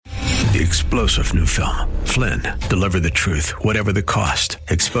The explosive new film, Flynn, deliver the truth, whatever the cost,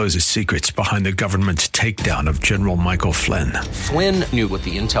 exposes secrets behind the government's takedown of General Michael Flynn. Flynn knew what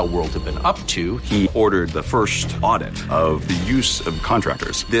the intel world had been up to. He ordered the first audit of the use of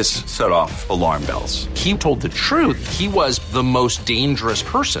contractors. This set off alarm bells. He told the truth. He was the most dangerous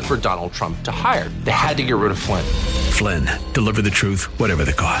person for Donald Trump to hire. They had to get rid of Flynn. Flynn, deliver the truth, whatever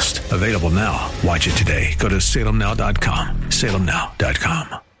the cost. Available now. Watch it today. Go to salemnow.com.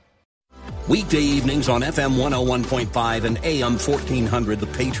 salemnow.com. Weekday evenings on FM 101.5 and AM 1400 The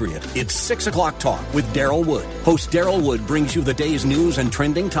Patriot. It's 6 o'clock talk with Daryl Wood. Host Daryl Wood brings you the day's news and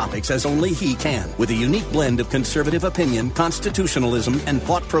trending topics as only he can, with a unique blend of conservative opinion, constitutionalism, and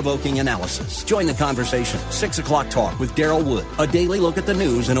thought-provoking analysis. Join the conversation. 6 o'clock talk with Daryl Wood. A daily look at the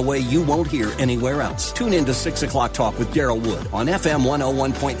news in a way you won't hear anywhere else. Tune in to 6 o'clock talk with Daryl Wood on FM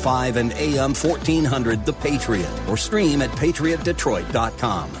 101.5 and AM 1400 The Patriot, or stream at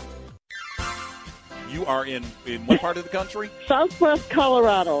patriotdetroit.com. You are in what part of the country? Southwest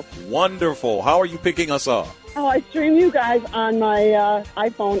Colorado. Wonderful. How are you picking us up? Oh, I stream you guys on my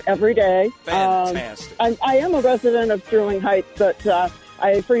iPhone every day. Fantastic. I am a resident of Sterling Heights, but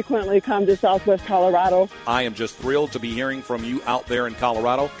I frequently come to Southwest Colorado. I am just thrilled to be hearing from you out there in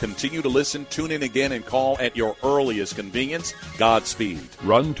Colorado. Continue to listen, tune in again, and call at your earliest convenience. Godspeed.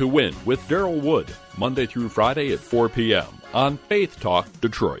 Run to Win with Daryl Wood, Monday through Friday at 4 p.m. on Faith Talk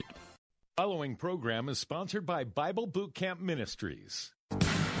Detroit. The following program is sponsored by Bible Boot Camp Ministries.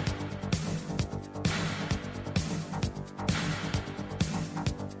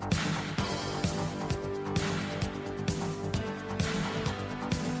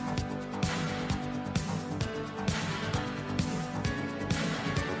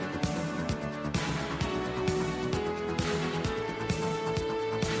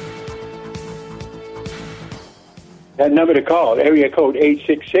 That number to call, area code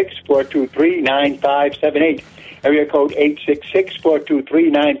 866-423-9578. Area code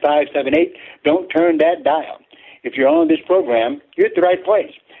 866-423-9578. Don't turn that dial. If you're on this program, you're at the right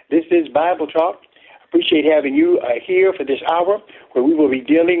place. This is Bible Talk. Appreciate having you here for this hour where we will be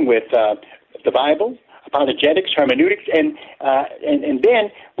dealing with the Bible, apologetics, hermeneutics, and then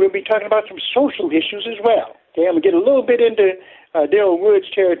we'll be talking about some social issues as well. Okay, I'm going to get a little bit into Daryl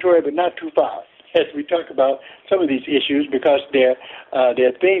Wood's territory, but not too far, as we talk about some of these issues, because they're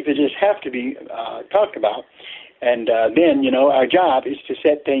things that just have to be talked about. And then, our job is to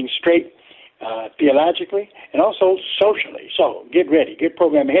set things straight theologically and also socially. So get ready. Good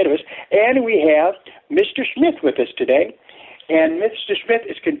program ahead of us. And we have Mr. Smith with us today. And Mr. Smith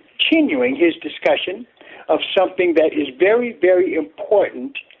is continuing his discussion of something that is very, very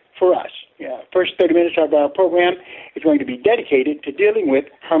important for us. First 30 minutes of our program is going to be dedicated to dealing with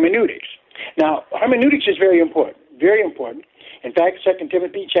hermeneutics. Now, hermeneutics is very important, very important. In fact, 2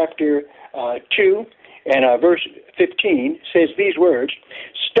 Timothy chapter 2 and verse 15 says these words,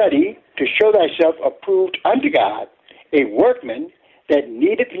 "Study to show thyself approved unto God, a workman that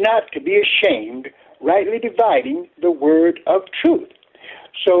needeth not to be ashamed, rightly dividing the word of truth."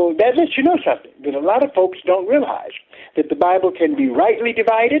 So that lets you know something, that a lot of folks don't realize that the Bible can be rightly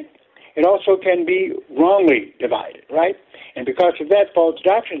divided. It also can be wrongly divided, right? And because of that, false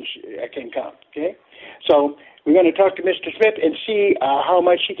doctrines can come, okay? So we're going to talk to Mr. Smith and see how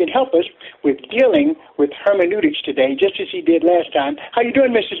much he can help us with dealing with hermeneutics today, just as he did last time. How you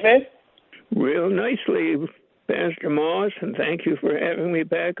doing, Mr. Smith? Real nicely, Pastor Moss, and thank you for having me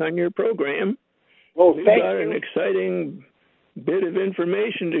back on your program. Well, We've thank got you. an exciting bit of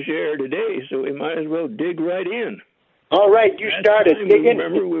information to share today, so we might as well dig right in. All right, you started digging.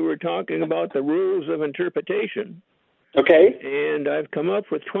 Remember, we were talking about the rules of interpretation. Okay. And I've come up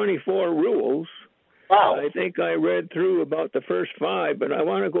with 24 rules. Wow. I think I read through about the first 5, but I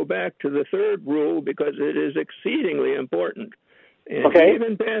want to go back to the third rule because it is exceedingly important. And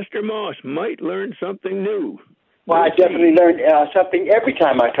even Pastor Moss might learn something new. Well, I definitely learn something every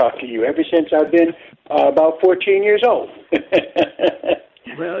time I talk to you, ever since I've been about 14 years old.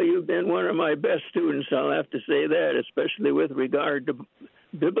 Well, you've been one of my best students, I'll have to say that, especially with regard to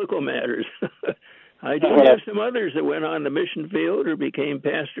biblical matters. I do have some others that went on the mission field or became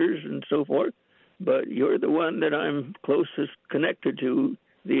pastors and so forth, but you're the one that I'm closest connected to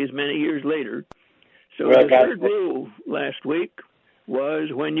these many years later. So the third rule last week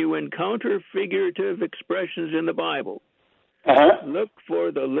was when you encounter figurative expressions in the Bible, look for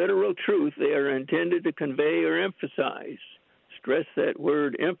the literal truth they are intended to convey or emphasize. Stress that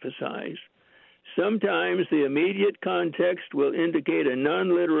word emphasize. Sometimes the immediate context will indicate a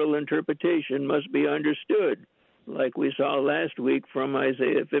non-literal interpretation must be understood, like we saw last week from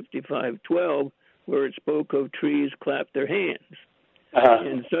Isaiah 55:12, where it spoke of trees clap their hands.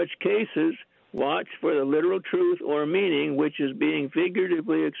 In such cases, watch for the literal truth or meaning which is being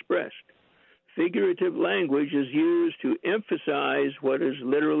figuratively expressed. Figurative language is used to emphasize what is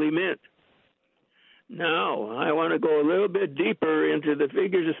literally meant. Now, I want to go a little bit deeper into the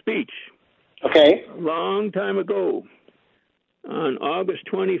figures of speech. Okay. A long time ago, on August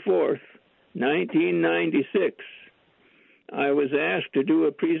 24th, 1996, I was asked to do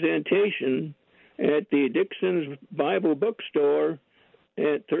a presentation at the Dixon's Bible Bookstore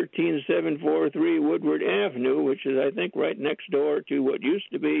at 13743 Woodward Avenue, which is, I think, right next door to what used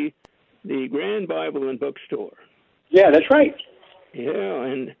to be the Grand Bible and Bookstore. Yeah, that's right. Yeah,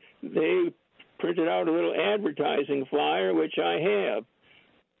 and they printed out a little advertising flyer, which I have.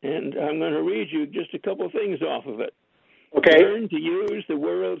 And I'm going to read you just a couple things off of it. Okay. Learn to use the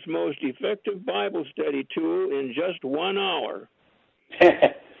world's most effective Bible study tool in just 1 hour.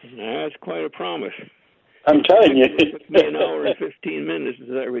 That's quite a promise. I'm telling you. It took me an hour and 15 minutes,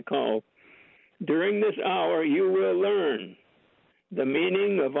 as I recall. During this hour, you will learn the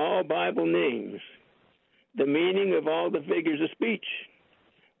meaning of all Bible names, the meaning of all the figures of speech,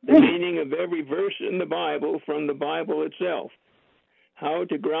 the meaning of every verse in the Bible from the Bible itself, how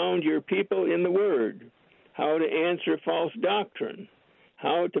to ground your people in the Word, how to answer false doctrine,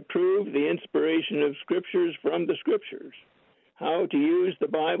 how to prove the inspiration of Scriptures from the Scriptures, how to use the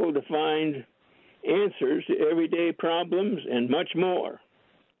Bible to find answers to everyday problems, and much more.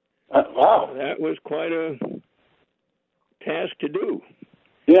 Wow. That was quite a task to do.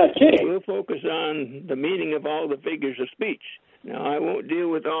 Yeah, kidding. We'll focus on the meaning of all the figures of speech. Now, I won't deal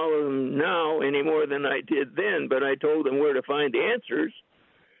with all of them now any more than I did then, but I told them where to find the answers,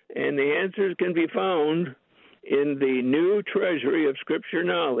 and the answers can be found in the New Treasury of Scripture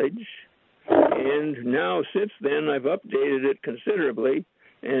Knowledge. And now, since then, I've updated it considerably,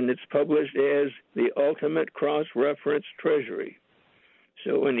 and it's published as the Ultimate Cross-Reference Treasury.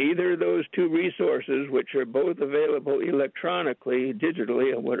 So in either of those two resources, which are both available electronically,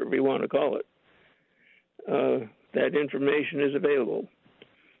 digitally, or whatever you want to call it, that information is available.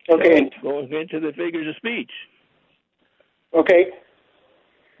 Okay. So, going into the figures of speech. Okay.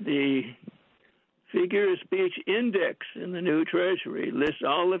 The Figure of Speech Index in the New Treasury lists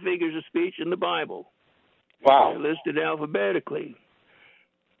all the figures of speech in the Bible. Wow. They're listed alphabetically.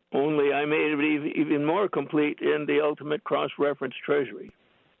 Only I made it even more complete in the Ultimate Cross-Reference Treasury.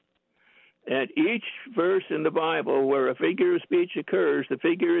 At each verse in the Bible where a figure of speech occurs, the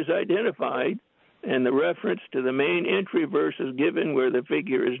figure is identified, and the reference to the main entry verse is given where the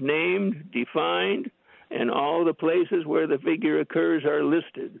figure is named, defined, and all the places where the figure occurs are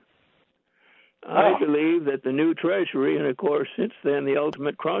listed. I believe that the New Treasury, and of course since then the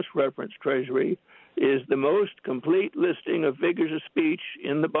Ultimate Cross-Reference Treasury, is the most complete listing of figures of speech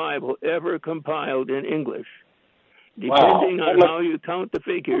in the Bible ever compiled in English. Depending on how you count the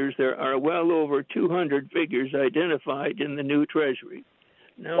figures, there are well over 200 figures identified in the New Treasury.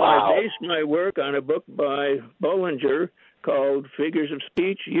 Now, I based my work on a book by Bullinger called Figures of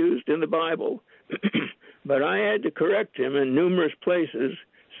Speech Used in the Bible, but I had to correct him in numerous places,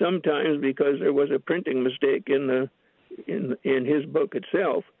 sometimes because there was a printing mistake in his book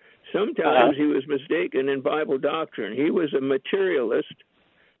itself. Sometimes he was mistaken in Bible doctrine. He was a materialist.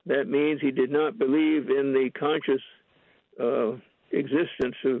 That means he did not believe in the conscious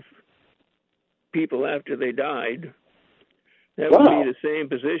existence of people after they died. That would be the same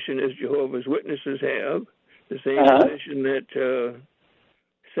position as Jehovah's Witnesses have, the same position that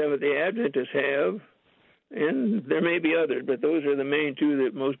Seventh-day Adventists have, and there may be others, but those are the main two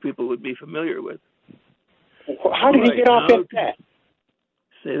that most people would be familiar with. How did he get off into that?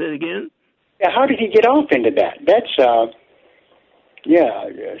 Say that again? Yeah, how did he get off into that? That's,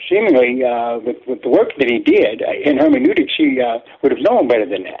 seemingly with the work that he did in hermeneutics, he would have known better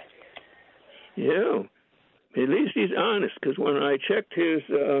than that. Yeah, at least he's honest, because when I checked his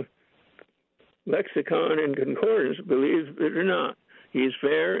lexicon and concordance, believe it or not, he's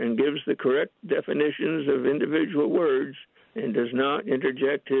fair and gives the correct definitions of individual words and does not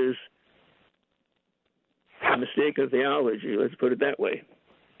interject his mistaken theology, let's put it that way.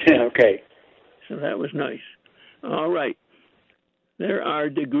 Okay. So that was nice. All right. There are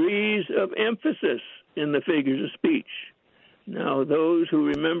degrees of emphasis in the figures of speech. Now, those who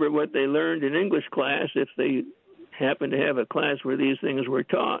remember what they learned in English class, if they happen to have a class where these things were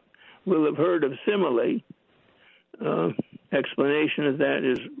taught, will have heard of simile. Explanation of that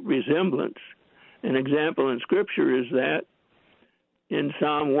is resemblance. An example in Scripture is that in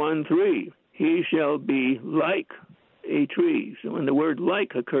Psalm 1:3, he shall be like a tree. So when the word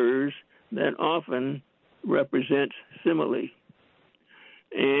like occurs, that often represents simile.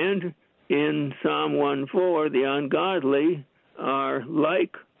 And in Psalm 1:4, the ungodly are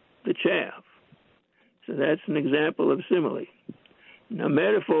like the chaff. So that's an example of simile. Now,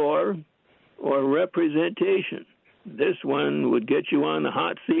 metaphor or representation. This one would get you on the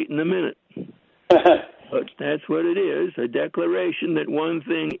hot seat in a minute. But that's what it is, a declaration that one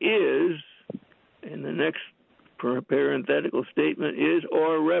thing is, and the next parenthetical statement is,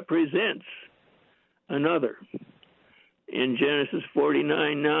 or represents another. In Genesis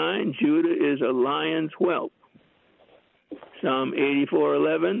 49:9, Judah is a lion's whelp. Psalm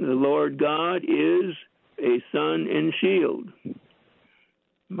 84:11, the Lord God is a sun and shield.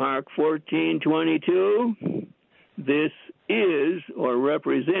 Mark 14:22, this is or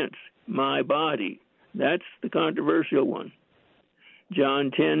represents my body. That's the controversial one.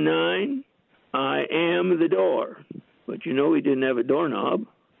 John 10:9, I am the door. But you know he didn't have a doorknob.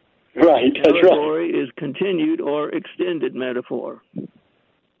 Right, that's Allegory right. is continued or extended metaphor.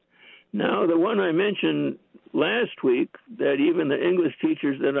 Now, the one I mentioned last week, that even the English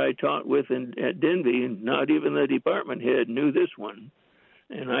teachers that I taught with at Denby, not even the department head, knew this one.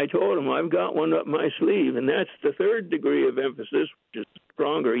 And I told them, I've got one up my sleeve, and that's the third degree of emphasis, which is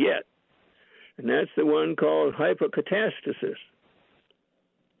stronger yet. And that's the one called hypocatastasis.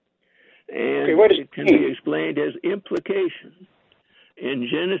 And it can be explained as implication. In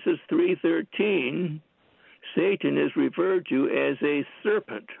Genesis 3:13, Satan is referred to as a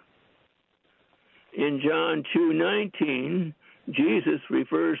serpent. In John 2:19, Jesus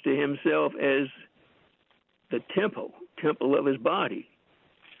refers to himself as the temple of his body.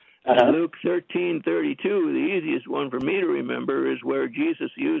 In Luke 13:32, the easiest one for me to remember is where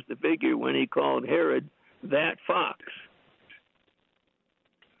Jesus used the figure when he called Herod that fox.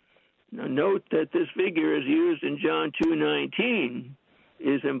 Now note that this figure is used in John 2:19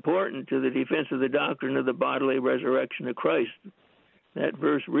 is important to the defense of the doctrine of the bodily resurrection of Christ. That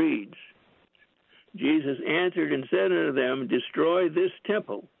verse reads, Jesus answered and said unto them, destroy this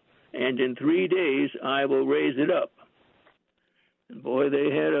temple, and in 3 days I will raise it up. And boy,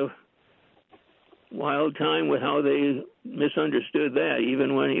 they had a wild time with how they misunderstood that.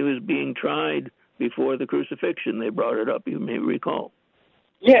 Even when he was being tried before the crucifixion, they brought it up, you may recall.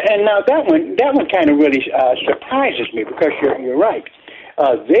 Yeah, and now that one kind of really surprises me, because you're right.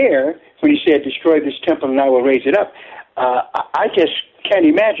 There, when he said, destroy this temple and I will raise it up, I just can't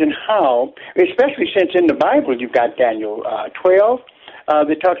imagine how, especially since in the Bible you've got Daniel 12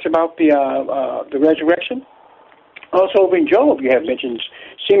 that talks about the resurrection. Also over in Job you have mentions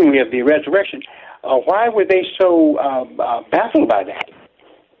seemingly of the resurrection. Why were they so baffled by that?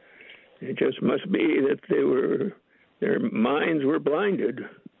 It just must be that their minds were blinded.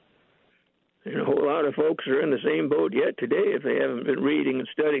 And a whole lot of folks are in the same boat yet today if they haven't been reading and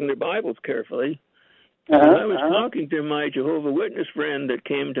studying their Bibles carefully. I was talking to my Jehovah's Witness friend that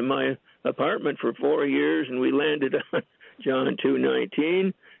came to my apartment for 4 years, and we landed on John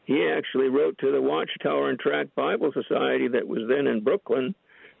 2:19. He actually wrote to the Watchtower and Tract Bible Society that was then in Brooklyn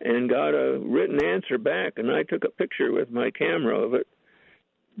and got a written answer back, and I took a picture with my camera of it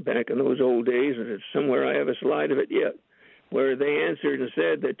back in those old days, and it's somewhere I have a slide of it yet, where they answered and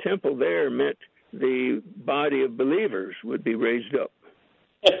said the temple there meant the body of believers would be raised up.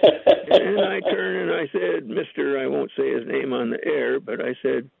 And I turned and I said, Mr., I won't say his name on the air, but I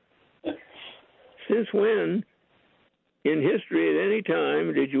said, since when in history at any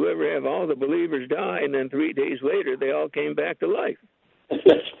time did you ever have all the believers die and then 3 days later they all came back to life?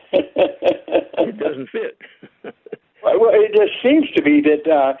 It doesn't fit. Well, it just seems to be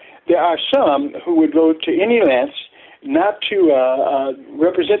that there are some who would go to any lengths not to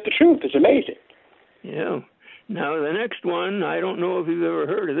represent the truth. It's amazing. Yeah. Now, the next one, I don't know if you've ever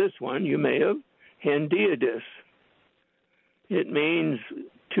heard of this one. You may have. Hendiadys. It means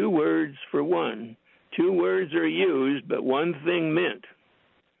two words for one. Two words are used, but one thing meant,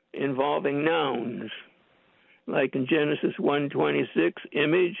 involving nouns. Like in Genesis 1:26,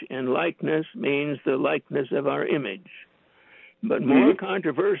 image and likeness means the likeness of our image. But more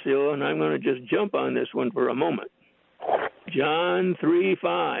controversial, and I'm going to just jump on this one for a moment. John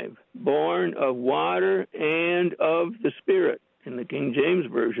 3:5, born of water and of the Spirit, in the King James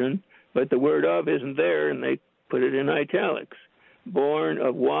Version, but the word of isn't there, and they put it in italics. Born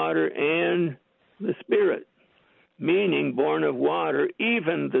of water and the Spirit, meaning born of water,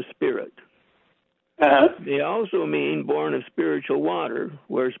 even the Spirit. They also mean born of spiritual water,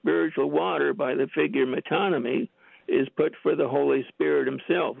 where spiritual water, by the figure metonymy, is put for the Holy Spirit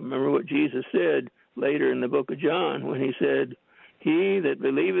himself. Remember what Jesus said later in the book of John when he said, he that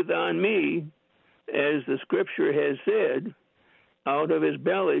believeth on me, as the scripture has said, out of his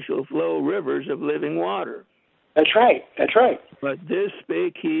belly shall flow rivers of living water. That's right. That's right. But this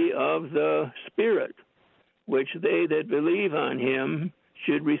spake he of the Spirit, which they that believe on him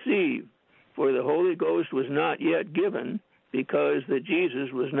should receive. For the Holy Ghost was not yet given, because that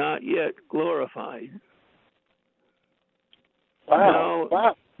Jesus was not yet glorified. Wow.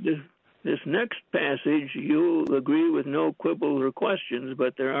 Now, this next passage, you'll agree with no quibbles or questions,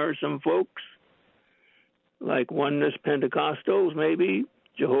 but there are some folks, like Oneness Pentecostals, maybe,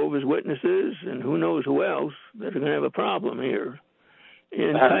 Jehovah's Witnesses, and who knows who else, that are going to have a problem here.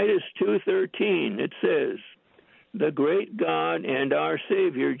 In Titus 2:13, it says, the great God and our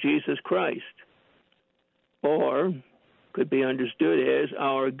Savior, Jesus Christ, or could be understood as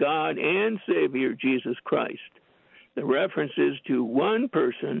our God and Savior, Jesus Christ. The reference is to one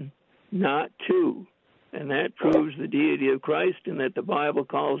person, not two, and that proves the deity of Christ and that the Bible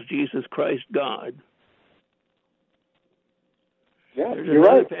calls Jesus Christ God. Yeah, there's you're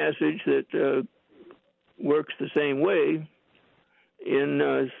another right. passage that works the same way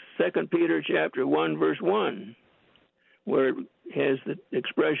in 2 Peter chapter 1, verse 1, where it has the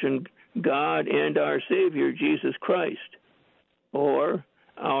expression God and our Savior, Jesus Christ, or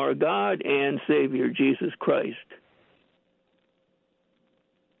our God and Savior, Jesus Christ.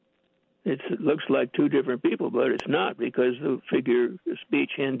 It looks like two different people, but it's not, because the figure of speech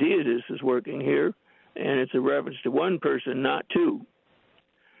Hendiadys is working here, and it's a reference to one person, not two.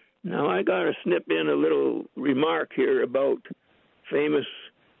 Now, I got to snip in a little remark here about famous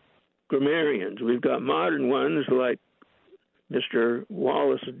grammarians. We've got modern ones like Mr.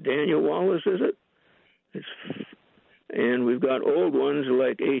 Wallace, Daniel Wallace, is it? And we've got old ones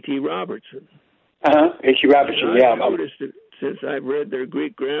like A.T. Robertson. A.T. Robertson, yeah. I've noticed that since I've read their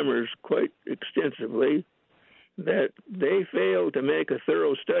Greek grammars quite extensively, that they fail to make a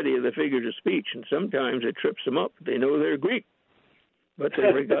thorough study of the figures of speech, and sometimes it trips them up. They know they're Greek, but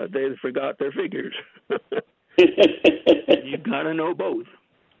they forgot their figures. You've got to know both.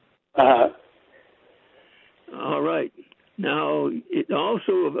 All right. Now, it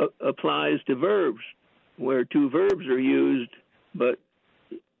also applies to verbs, where two verbs are used, but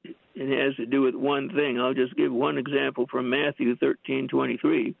it has to do with one thing. I'll just give one example from Matthew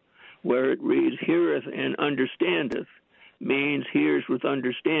 13:23, where it reads, heareth and understandeth, means hears with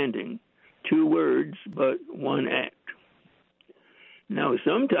understanding. Two words, but one act. Now,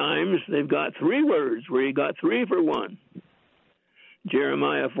 sometimes they've got three words where you got three for one.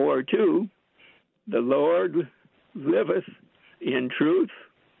 Jeremiah 4:2, the Lord liveth in truth,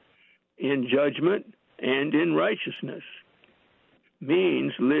 in judgment, and in righteousness,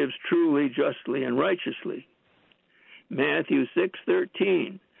 means lives truly, justly, and righteously. Matthew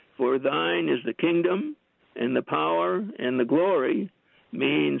 6:13, for thine is the kingdom, and the power, and the glory,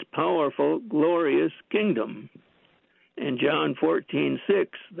 means powerful, glorious kingdom. And John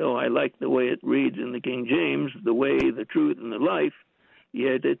 14:6, though I like the way it reads in the King James, the way, the truth, and the life,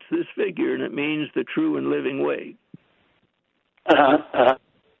 yet it's this figure, and it means the true and living way.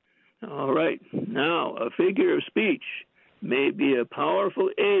 All right. Now, a figure of speech may be a powerful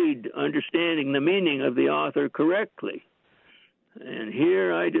aid to understanding the meaning of the author correctly. And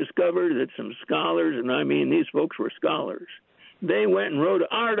here I discovered that some scholars, and I mean these folks were scholars, they went and wrote an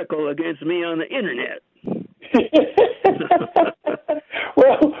article against me on the internet.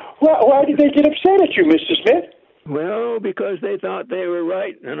 Well, why did they get upset at you, Mr. Smith? Well, because they thought they were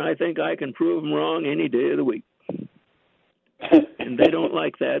right, and I think I can prove them wrong any day of the week. And they don't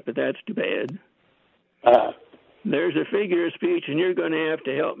like that, but that's too bad. There's a figure of speech, and you're going to have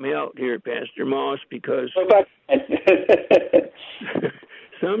to help me out here, Pastor Moss, because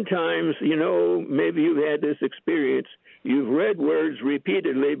sometimes, you know, maybe you've had this experience. You've read words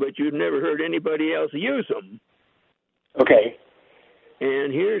repeatedly, but you've never heard anybody else use them. Okay.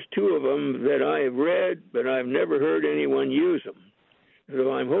 And here's two of them that I have read, but I've never heard anyone use them.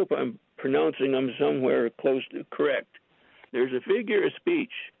 So I hope I'm pronouncing them somewhere close to correct. There's a figure of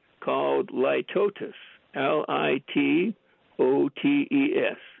speech called litotes, Litotes.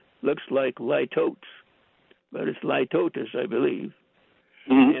 Looks like litotes, but it's litotes, I believe.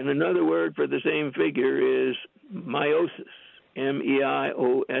 Mm-hmm. And another word for the same figure is meiosis,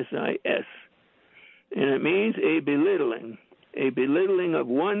 Meiosis. And it means a belittling of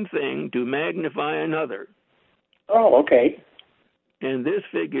one thing to magnify another. Oh, okay. And this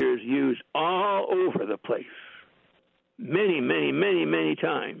figure is used all over the place. Many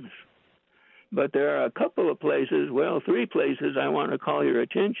times. But there are a couple of places, well, three places I want to call your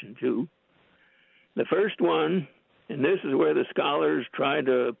attention to. The first one, and this is where the scholars try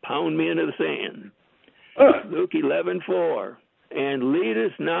to pound me into the sand. Luke 11:4, and lead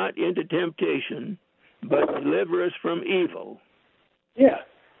us not into temptation, but deliver us from evil. Yeah.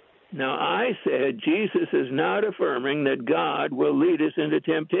 Now, I said Jesus is not affirming that God will lead us into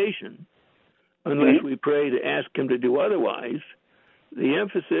temptation. unless we pray to ask him to do otherwise. The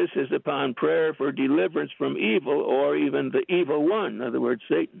emphasis is upon prayer for deliverance from evil or even the evil one, in other words,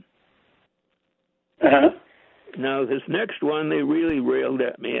 Satan. Now, this next one they really railed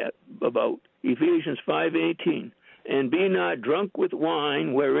at me about, Ephesians 5:18. And be not drunk with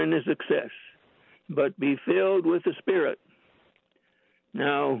wine wherein is excess, but be filled with the Spirit.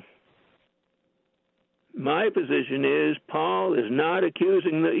 Now, my position is Paul is not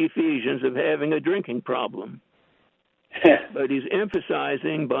accusing the Ephesians of having a drinking problem, but he's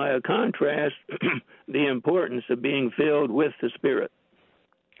emphasizing by a contrast the importance of being filled with the Spirit.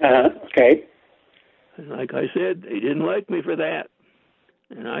 Okay. And like I said, they didn't like me for that.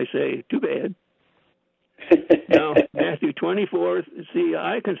 And I say, too bad. Now, Matthew 24, see,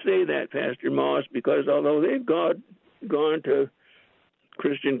 I can say that, Pastor Moss, because although they've gone to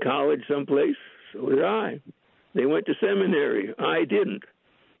Christian college someplace, so did I. They went to seminary. I didn't.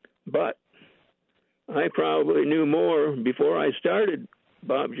 But I probably knew more before I started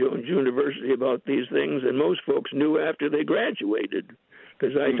Bob Jones University about these things than most folks knew after they graduated.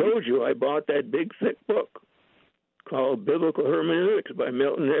 Because I told you I bought that big, thick book called Biblical Hermeneutics by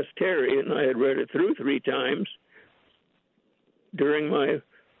Milton S. Terry, and I had read it through 3 times during my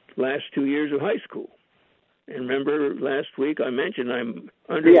last 2 years of high school. And remember last week I mentioned I'm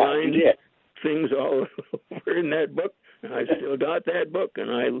underlined things all over in that book, and I still got that book, and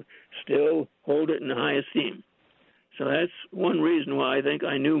I still hold it in high esteem. So that's one reason why I think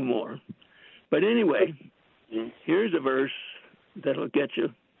I knew more. But anyway, here's a verse that'll get you.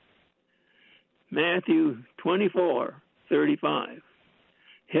 Matthew 24:35.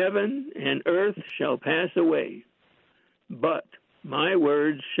 Heaven and earth shall pass away, but my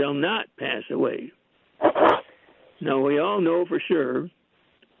words shall not pass away. Now, we all know for sure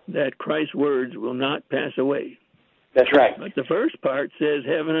that Christ's words will not pass away. That's right. But the first part says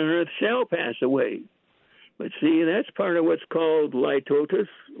heaven and earth shall pass away. But see, that's part of what's called litotes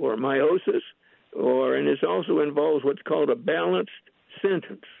or meiosis, and this also involves what's called a balanced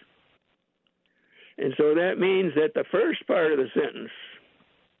sentence. And so that means that the first part of the sentence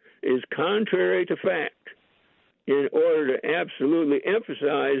is contrary to fact in order to absolutely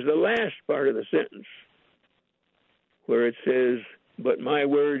emphasize the last part of the sentence, where it says, but my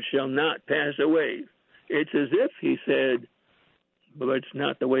words shall not pass away. It's as if he said, but it's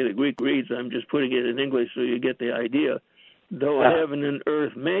not the way the Greek reads. I'm just putting it in English so you get the idea. Though heaven and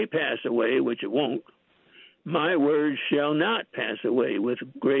earth may pass away, which it won't, my words shall not pass away, with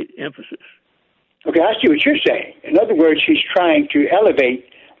great emphasis. Okay, I see what you're saying. In other words, he's trying to elevate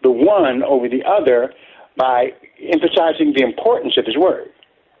the one over the other by emphasizing the importance of his word.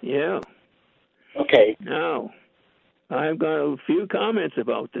 Yeah. Okay. Now, I've got a few comments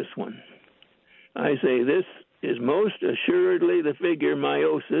about this one. I say this is most assuredly the figure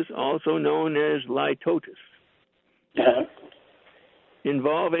meiosis, also known as litotes,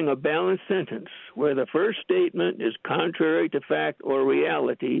 involving a balanced sentence where the first statement is contrary to fact or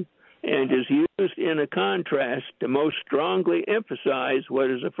reality and is used in a contrast to most strongly emphasize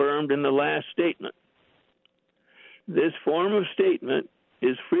what is affirmed in the last statement. This form of statement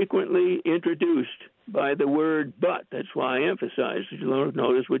is frequently introduced by the word but. That's why I emphasize. You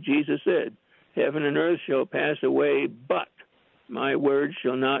notice what Jesus said. Heaven and earth shall pass away, but my words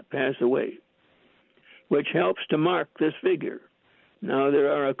shall not pass away, which helps to mark this figure. Now,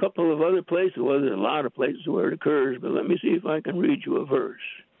 there are a couple of other places, well, there's a lot of places where it occurs, but let me see if I can read you a verse.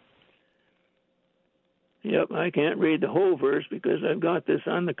 Yep, I can't read the whole verse because I've got this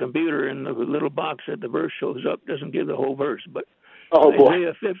on the computer, and the little box that the verse shows up doesn't give the whole verse. But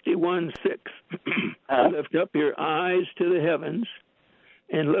Isaiah 51:6, lift up your eyes to the heavens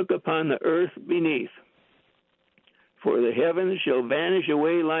and look upon the earth beneath. For the heavens shall vanish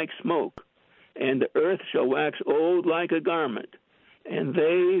away like smoke, and the earth shall wax old like a garment, and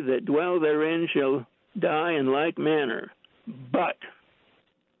they that dwell therein shall die in like manner. But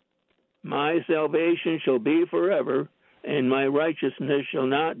my salvation shall be forever, and my righteousness shall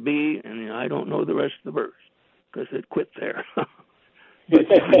not be, and I don't know the rest of the verse, because it quit there. But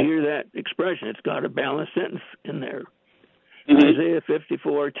you hear that expression, it's got a balanced sentence in there. Isaiah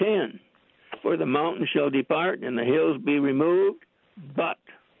 54:10, for the mountains shall depart, and the hills be removed, but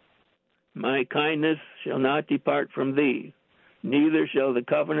my kindness shall not depart from thee, neither shall the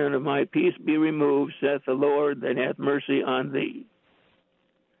covenant of my peace be removed, saith the Lord that hath mercy on thee.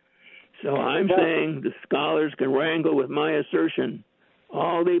 So I'm saying the scholars can wrangle with my assertion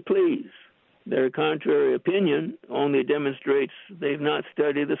all they please. Their contrary opinion only demonstrates they've not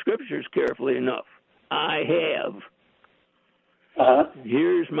studied the scriptures carefully enough. I have.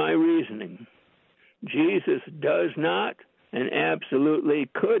 Here's my reasoning. Jesus does not and absolutely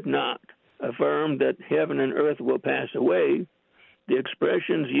could not affirm that heaven and earth will pass away, the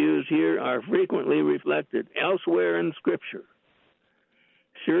expressions used here are frequently reflected elsewhere in Scripture.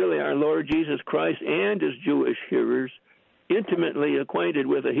 Surely our Lord Jesus Christ and his Jewish hearers, intimately acquainted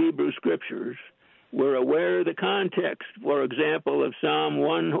with the Hebrew Scriptures, were aware of the context, for example, of Psalm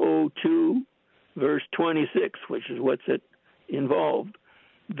 102, verse 26, which is what's involved.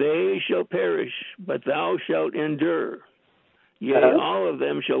 They shall perish, but thou shalt endure. Yea, all of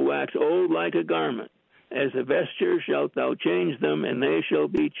them shall wax old like a garment. As a vesture shalt thou change them, and they shall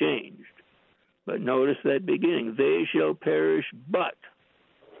be changed. But notice that beginning. They shall perish, but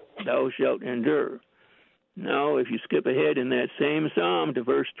thou shalt endure. Now, if you skip ahead in that same psalm to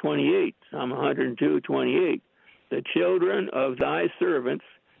verse 28, Psalm 102, 28, the children of thy servants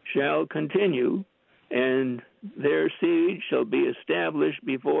shall continue, and their seed shall be established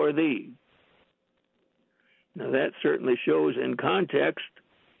before thee. Now, that certainly shows in context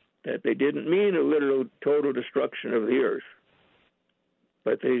that they didn't mean a literal total destruction of the earth,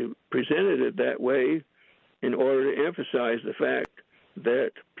 but they presented it that way in order to emphasize the fact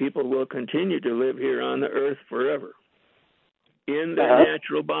that people will continue to live here on the earth forever in their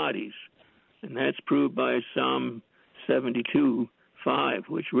natural bodies. And that's proved by Psalm 72:5,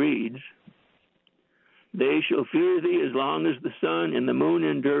 which reads, they shall fear thee as long as the sun and the moon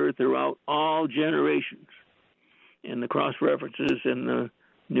endure throughout all generations. And the cross-references in the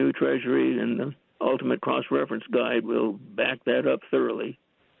New Treasury and the Ultimate Cross-Reference Guide will back that up thoroughly.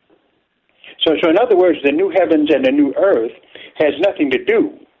 So in other words, the new heavens and the new earth has nothing to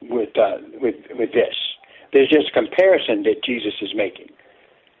do with this. There's just comparison that Jesus is making.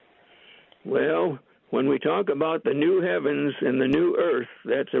 Well, when we talk about the new heavens and the new earth,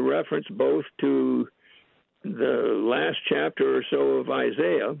 that's a reference both to the last chapter or so of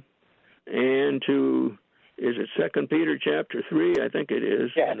Isaiah and to, is it 2 Peter chapter 3? I think it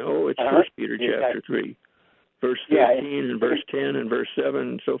is. Yeah. No, it's 1 Peter chapter 3, verse 13 and verse 10 and verse 7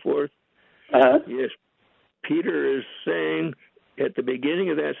 and so forth. Yes, Peter is saying at the beginning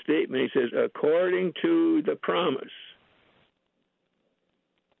of that statement, he says, according to the promise.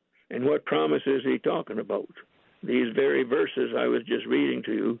 And what promise is he talking about? These very verses I was just reading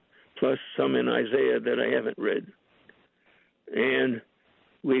to you, plus some in Isaiah that I haven't read. And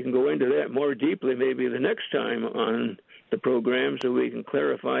we can go into that more deeply maybe the next time on the program so we can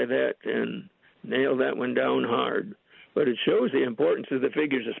clarify that and nail that one down hard. But it shows the importance of the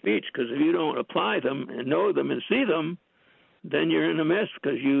figures of speech, because if you don't apply them and know them and see them, then you're in a mess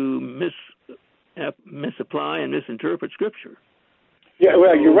because you misapply and misinterpret Scripture. Yeah,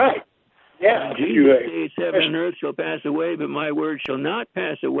 well, you're right. Yeah. Jesus states, heaven and earth shall pass away, but my words shall not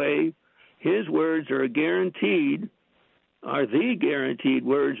pass away. His words are the guaranteed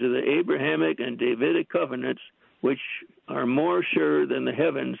words of the Abrahamic and Davidic covenants, which are more sure than the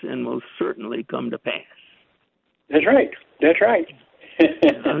heavens and will certainly come to pass. That's right. That's right. I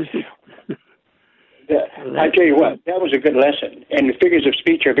tell you what, that was a good lesson. And the figures of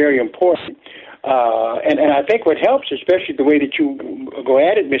speech are very important. And I think what helps, especially the way that you go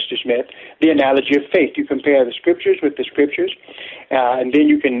at it, Mr. Smith, the analogy of faith. You compare the Scriptures with the Scriptures, and then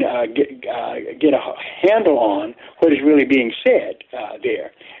you can get a handle on what is really being said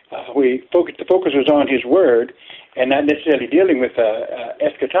there. The focus was on His Word, and not necessarily dealing with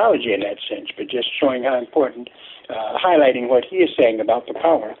eschatology in that sense, but just showing how important, highlighting what He is saying about the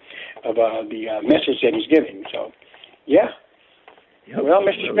power of the message that He's giving. So, yeah. Yep. Well,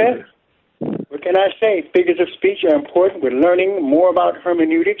 Mr. Smith, what can I say? Figures of speech are important. We're learning more about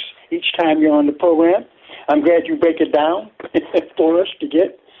hermeneutics each time you're on the program. I'm glad you break it down for us to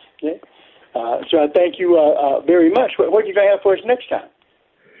get. Yeah. So I thank you very much. What are you going to have for us next time?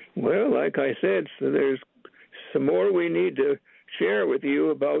 Well, like I said, so there's some more we need to share with you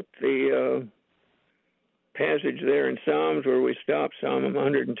about the passage there in Psalms where we stopped, Psalm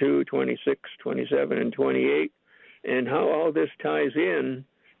 102, 26, 27, and 28, and how all this ties in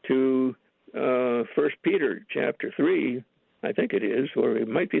to 1 Peter chapter 3, I think it is, or it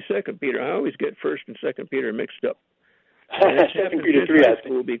might be 2 Peter. I always get 1 and 2 Peter mixed up. 2 Peter 3, I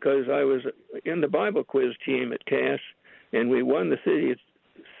think. Because I was in the Bible quiz team at Cass, and we won the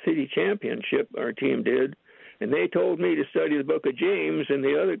city championship, our team did, and they told me to study the book of James, and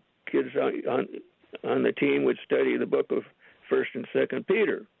the other kids on the team would study the book of 1 and 2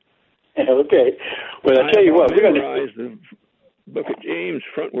 Peter. Okay. Well, I'll tell you what, we're going to memorize the book of James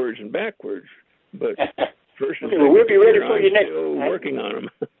frontwards and backwards, but first and we'll be ready for I'm you next still time. Working on them.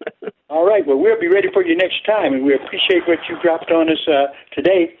 All right. Well, we'll be ready for you next time, and we appreciate what you dropped on us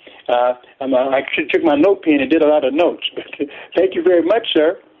today. I should have took my note pen and did a lot of notes, but thank you very much,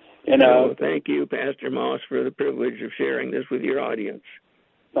 sir. And thank you, Pastor Moss, for the privilege of sharing this with your audience.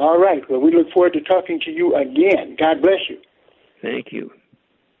 All right. Well, we look forward to talking to you again. God bless you. Thank you.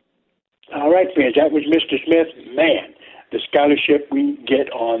 All right, friends. That was Mr. Smith. Man, the scholarship we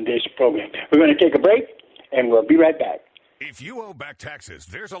get on this program. We're going to take a break, and we'll be right back. If you owe back taxes,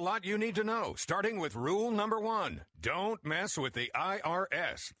 there's a lot you need to know, starting with rule number 1. Don't mess with the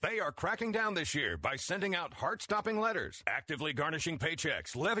IRS. They are cracking down this year by sending out heart-stopping letters, actively garnishing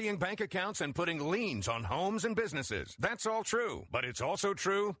paychecks, levying bank accounts, and putting liens on homes and businesses. That's all true. But it's also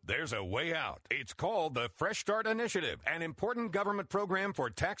true there's a way out. It's called the Fresh Start Initiative, an important government program for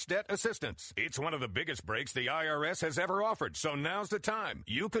tax debt assistance. It's one of the biggest breaks the IRS has ever offered, so now's the time.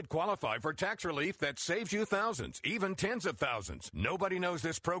 You could qualify for tax relief that saves you thousands, even tens of thousands. Nobody knows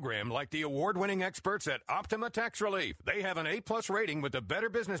this program like the award-winning experts at Optima Tax Relief. They have an A+ rating with the Better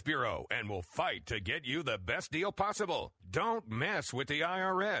Business Bureau and will fight to get you the best deal possible. Don't mess with the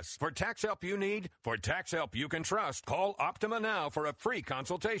IRS. For tax help you need, for tax help you can trust, call Optima now for a free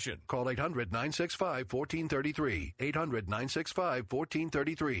consultation. Call 800-965-1433.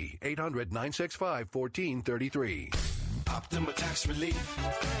 800-965-1433. 800-965-1433. Optima Tax Relief.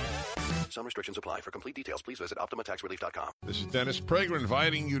 Some restrictions apply. For complete details, please visit OptimaTaxRelief.com. This is Dennis Prager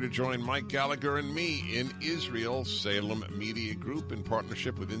inviting you to join Mike Gallagher and me in Israel. Salem Media Group, in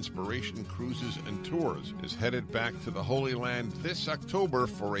partnership with Inspiration Cruises and Tours, is headed back to the Holy Land this October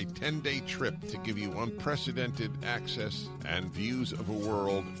for a 10-day trip to give you unprecedented access and views of a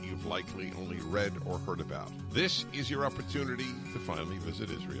world you've likely only read or heard about. This is your opportunity to finally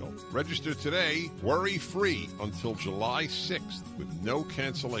visit Israel. Register today, worry-free, until July 6th with no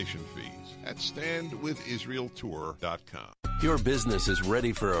cancellation fees at standwithisraeltour.com. Your business is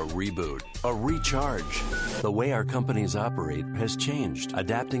ready for a reboot, a recharge. The way our companies operate has changed.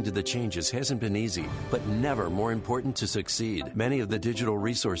 Adapting to the changes hasn't been easy, but never more important to succeed. Many of the digital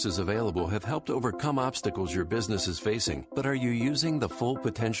resources available have helped overcome obstacles your business is facing. But are you using the full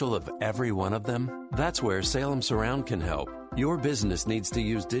potential of every one of them? That's where Salem Surround can help. Your business needs to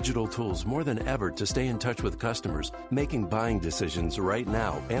use digital tools more than ever to stay in touch with customers, making buying decisions right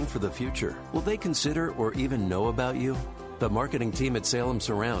now and for the future. Will they consider or even know about you? The marketing team at Salem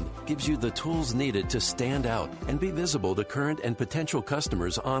Surround gives you the tools needed to stand out and be visible to current and potential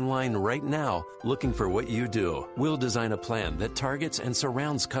customers online right now looking for what you do. We'll design a plan that targets and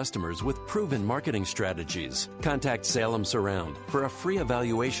surrounds customers with proven marketing strategies. Contact Salem Surround for a free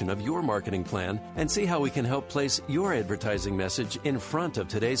evaluation of your marketing plan and see how we can help place your advertising message in front of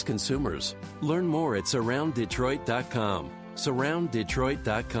today's consumers. Learn more at SurroundDetroit.com.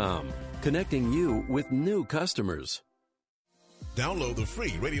 SurroundDetroit.com. Connecting you with new customers. Download the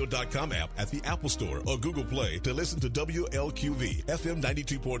free Radio.com app at the Apple Store or Google Play to listen to WLQV, FM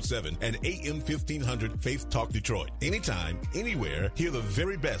 92.7 and AM 1500 Faith Talk Detroit. Anytime, anywhere, hear the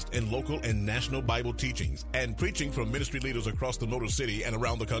very best in local and national Bible teachings and preaching from ministry leaders across the Motor City and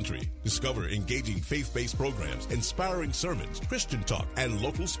around the country. Discover engaging faith-based programs, inspiring sermons, Christian talk, and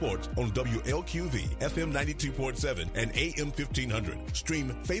local sports on WLQV, FM 92.7 and AM 1500.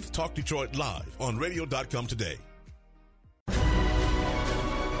 Stream Faith Talk Detroit live on Radio.com today.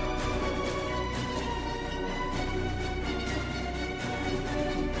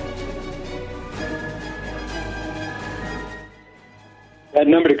 That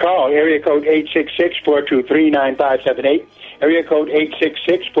number to call, area code 866-423-9578, area code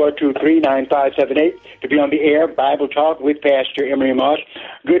 866-423-9578, to be on the air, Bible Talk with Pastor Emery Moss.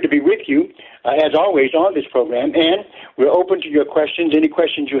 Good to be with you, as always, on this program. And we're open to your questions, any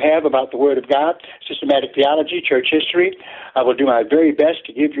questions you have about the Word of God, systematic theology, church history. I will do my very best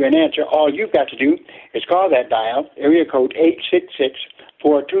to give you an answer. All you've got to do is call that dial, area code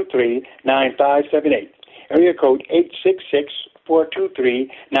 866-423-9578, area code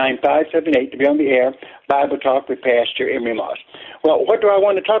 866-423-9578 to be on the air, Bible Talk with Pastor Emery Moss. Well, what do I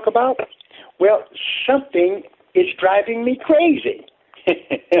want to talk about? Well, something is driving me crazy.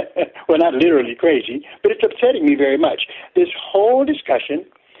 Well, not literally crazy, but it's upsetting me very much. This whole discussion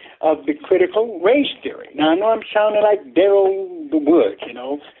of the critical race theory. Now, I know I'm sounding like Darrell Wood,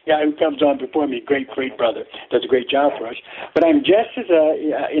 guy who comes on before me, great brother, does a great job for us. But I'm just as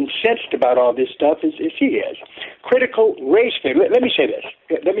incensed about all this stuff as he is. Critical race theory. Let me say this.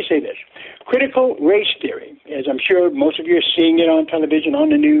 Critical race theory, as I'm sure most of you are seeing it on television, on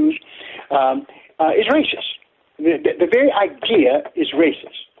the news, is racist. The very idea is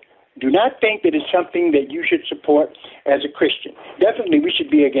racist. Do not think that it's something that you should support as a Christian. Definitely we should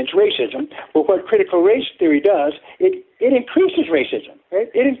be against racism, but what critical race theory does, it increases racism, right?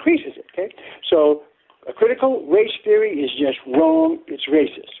 It increases it, okay? So a critical race theory is just wrong. It's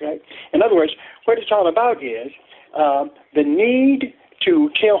racist, right? In other words, what it's all about is the need to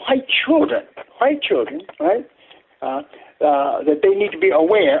tell white children, right, that they need to be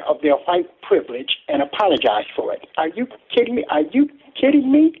aware of their white privilege and apologize for it. Are you kidding me? Are you kidding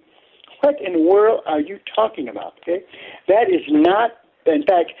me? What in the world are you talking about? Okay, that is not. In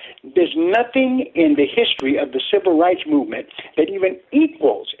fact, there's nothing in the history of the civil rights movement that even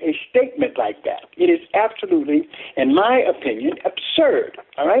equals a statement like that. It is absolutely, in my opinion, absurd.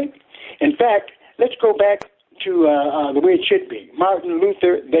 All right. In fact, let's go back to the way it should be. Martin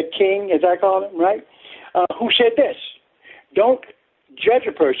Luther, the King, as I call him, right? Who said this? Don't judge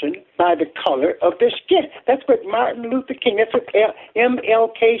a person by the color of their skin. That's what Martin Luther King, that's what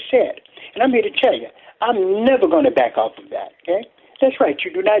MLK said. And I'm here to tell you, I'm never going to back off of that, okay? That's right.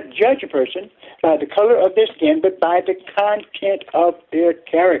 You do not judge a person by the color of their skin, but by the content of their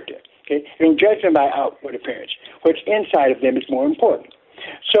character, okay? You don't judge them by outward appearance. What's inside of them is more important.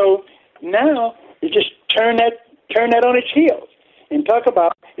 So now you just turn that on its heels and talk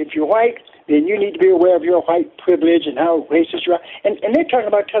about if you're white, then you need to be aware of your white privilege and how racist you are. And they're talking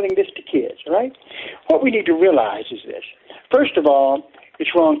about telling this to kids, right? What we need to realize is this. First of all,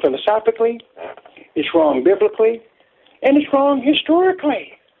 it's wrong philosophically, it's wrong biblically, and it's wrong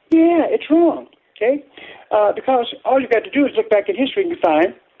historically. Yeah, it's wrong, okay? Because all you got to do is look back in history and you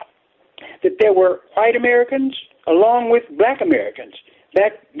find that there were white Americans along with black Americans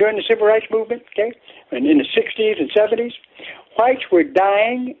back during the civil rights movement, okay, and in the 60s and 70s. Whites were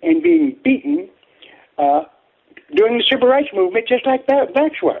dying and being beaten during the civil rights movement just like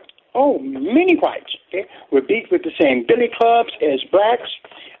blacks were. Oh, many whites, okay, were beat with the same billy clubs as blacks.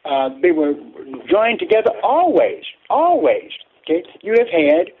 They were joined together always, okay. You have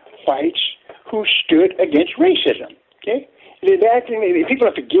had whites who stood against racism, okay. People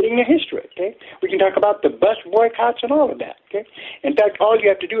are forgetting the history, okay. We can talk about the bus boycotts and all of that, okay. In fact, all you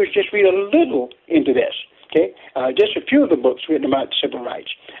have to do is just read a little into this, okay. Just a few of the books written about civil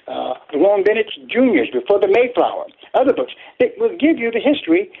rights. Long Bennett Jr.'s Before the Mayflower, other books that will give you the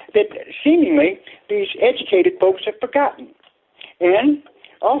history that seemingly these educated folks have forgotten. And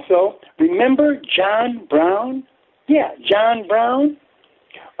also, remember John Brown? Yeah, John Brown,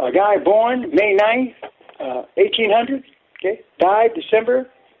 a guy born May 9th, 1800, okay, died December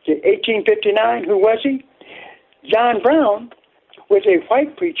 1859. Who was he? John Brown was a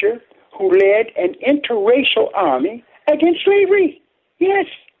white preacher who led an interracial army against slavery. Yes,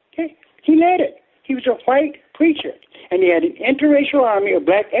 okay, he led it. He was a white preacher, and he had an interracial army of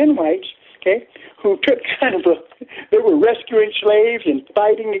black and whites, okay, who took they were rescuing slaves and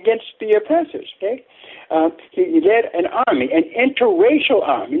fighting against the oppressors, okay. He led an army, an interracial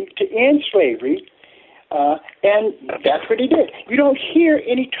army to end slavery, and that's what he did. You don't hear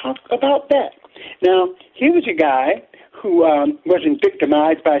any talk about that. Now, he was a guy who wasn't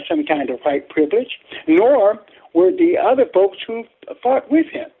victimized by some kind of white privilege, nor were the other folks who fought with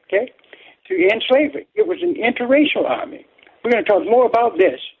him, okay, to end slavery. It was an interracial army. We're going to talk more about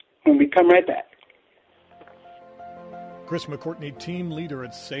this when we come right back. Chris McCourtney, team leader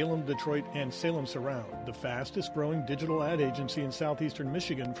at Salem, Detroit, and Salem Surround, the fastest growing digital ad agency in southeastern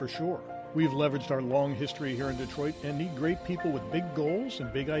Michigan for sure. We've leveraged our long history here in Detroit and need great people with big goals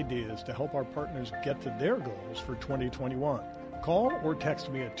and big ideas to help our partners get to their goals for 2021. Call or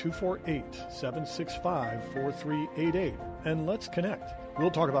text me at 248-765-4388 and let's connect.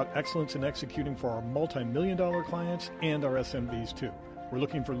 We'll talk about excellence in executing for our multi-million-dollar clients and our SMBs too. We're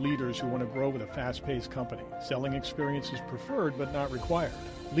looking for leaders who want to grow with a fast-paced company. Selling experience is preferred but not required.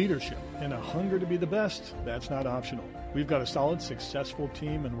 Leadership and a hunger to be the best, that's not optional. We've got a solid, successful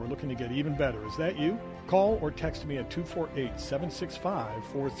team, and we're looking to get even better. Is that you? Call or text me at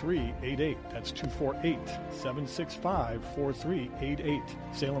 248-765-4388. That's 248-765-4388.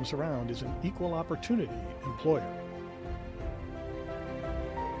 Salem Surround is an equal opportunity employer.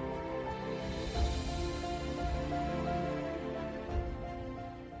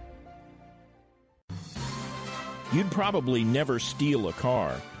 You'd probably never steal a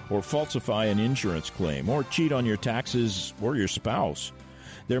car or falsify an insurance claim or cheat on your taxes or your spouse.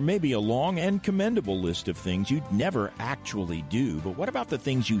 There may be a long and commendable list of things you'd never actually do, but what about the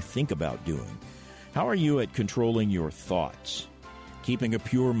things you think about doing? How are you at controlling your thoughts? Keeping a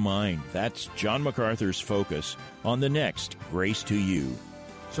pure mind, that's John MacArthur's focus on the next Grace to You.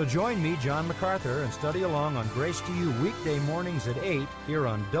 So join me, John MacArthur, and study along on Grace to You weekday mornings at 8 here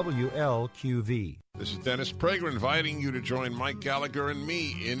on WLQV. This is Dennis Prager inviting you to join Mike Gallagher and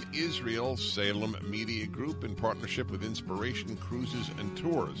me in Israel. Salem Media Group, in partnership with Inspiration Cruises and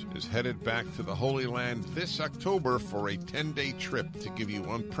Tours, is headed back to the Holy Land this October for a 10-day trip to give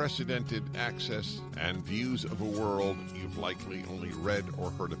you unprecedented access and views of a world you've likely only read or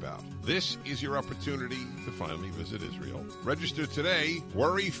heard about. This is your opportunity to finally visit Israel. Register today,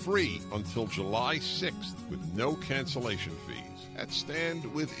 worry-free, until July 6th with no cancellation fees at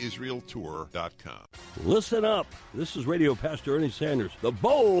StandWithIsraelTour.com. Listen up. This is Radio Pastor Ernie Sanders, the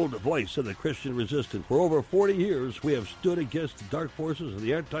bold voice of the Christian resistance. For over 40 years, we have stood against the dark forces of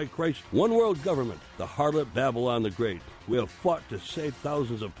the Antichrist one-world government, the harlot Babylon the Great. We have fought to save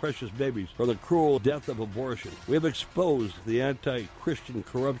thousands of precious babies from the cruel death of abortion. We have exposed the anti-Christian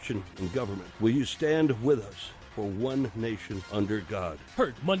corruption in government. Will you stand with us for one nation under God?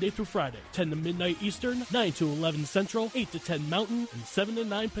 Heard Monday through Friday, 10 to midnight Eastern, 9 to 11 Central, 8 to 10 Mountain, and 7 to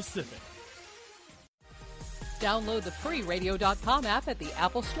 9 Pacific. Download the free Radio.com app at the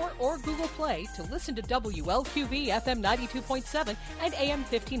Apple Store or Google Play to listen to WLQV FM 92.7 and AM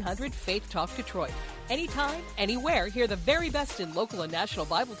 1500 Faith Talk Detroit. Anytime, anywhere, hear the very best in local and national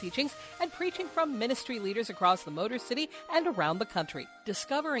Bible teachings and preaching from ministry leaders across the Motor City and around the country.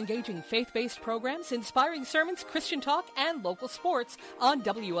 Discover engaging faith-based programs, inspiring sermons, Christian talk, and local sports on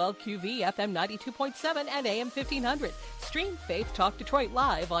WLQV FM 92.7 and AM 1500. Stream Faith Talk Detroit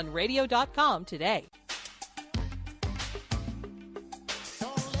live on Radio.com today.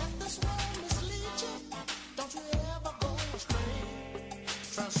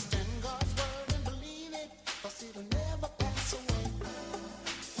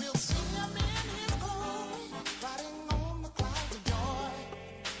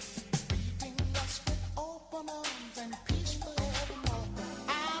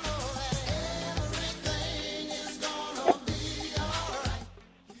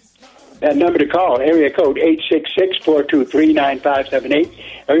 That number to call, area code 866-423-9578,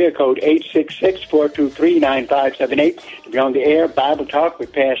 area code 866-423-9578, to be on the air, Bible Talk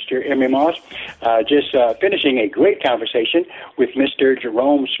with Pastor Emery Moss. Just finishing a great conversation with Mr.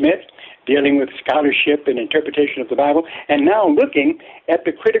 Jerome Smith, dealing with scholarship and interpretation of the Bible, and now looking at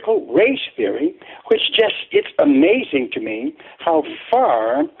the critical race theory, which it's amazing to me how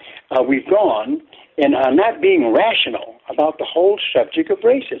far we've gone in not being rational about the whole subject of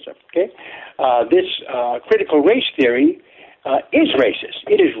racism. Okay, this critical race theory is racist.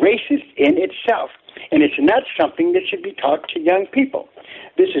 It is racist in itself, and it's not something that should be taught to young people.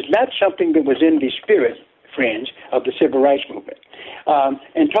 This is not something that was in the spirit, friends, of the civil rights movement.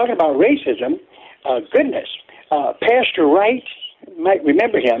 And talking about racism, goodness, Pastor Wright, you might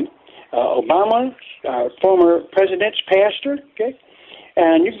remember him, Obama, former president's pastor, okay?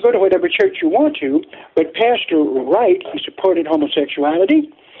 And you can go to whatever church you want to, but Pastor Wright, he supported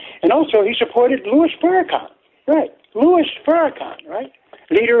homosexuality, and also he supported Louis Farrakhan, right? Louis Farrakhan, right?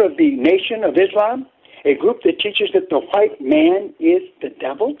 Leader of the Nation of Islam, a group that teaches that the white man is the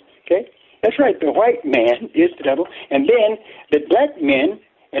devil, okay? That's right, the white man is the devil, and then that black men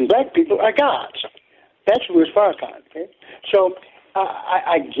and black people are gods. That's Louis Farrakhan, okay? So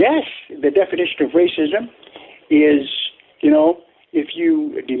I guess the definition of racism is, if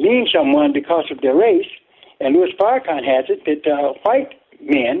you demean someone because of their race, and Louis Farrakhan has it that white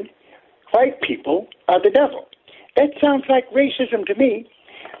people are the devil. That sounds like racism to me.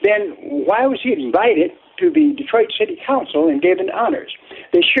 Then why was he invited to the Detroit City Council and given honors?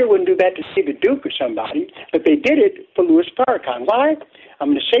 They sure wouldn't do that to David Duke or somebody, but they did it for Louis Farrakhan. Why?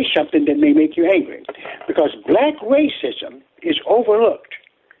 I'm going to say something that may make you angry. Because black racism is overlooked,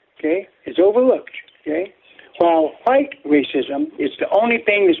 okay? It's overlooked, okay? While white racism is the only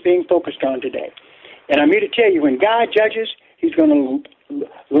thing that's being focused on today. And I'm here to tell you, when God judges, he's going to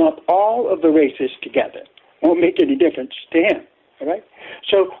lump all of the races together. Won't make any difference to him, all right?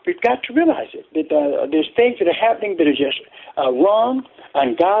 So we've got to realize it, that there's things that are happening that are just wrong,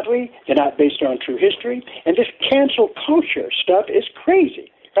 ungodly, they're not based on true history, and this cancel culture stuff is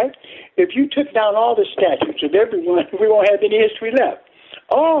crazy, right? If you took down all the statutes of everyone, we won't have any history left.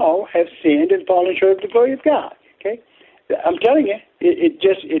 All have sinned and fallen short of the glory of God, okay? I'm telling you,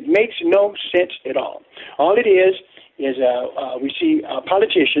 it makes no sense at all. All it is we see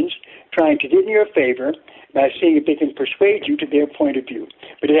politicians trying to get in your favor by seeing if they can persuade you to their point of view.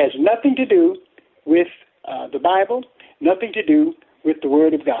 But it has nothing to do with the Bible, nothing to do with the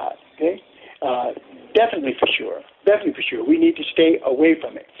Word of God, okay? Definitely for sure. We need to stay away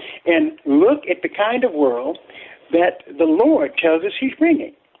from it. And look at the kind of world that the Lord tells us he's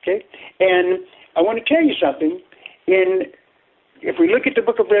bringing, okay? And I want to tell you something. If we look at the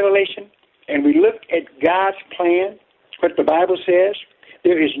book of Revelation and we look at God's plan, what the Bible says,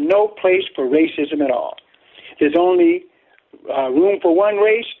 There is no place for racism at all. There's only room for one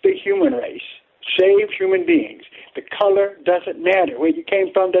race, the human race. Save human beings. The color doesn't matter. Where you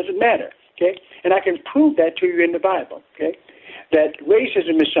came from doesn't matter. Okay? And I can prove that to you in the Bible. Okay? That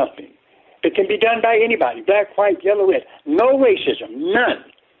racism is something that can be done by anybody, black, white, yellow, red. No racism, none,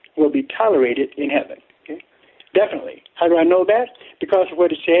 will be tolerated in heaven. Okay? Definitely. How do I know that? Because of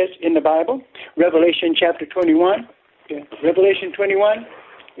what it says in the Bible. Revelation chapter 21. Okay? Revelation 21.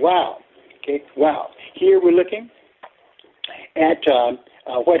 Wow. Okay? Wow. Here we're looking at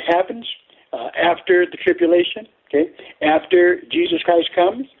what happens after the tribulation, okay? After Jesus Christ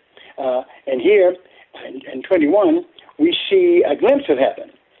comes. And here, in 21, we see a glimpse of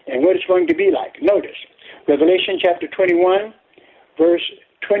heaven and what it's going to be like. Notice, Revelation chapter 21, verse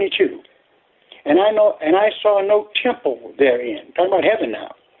 22. And I saw no temple therein. Talking about heaven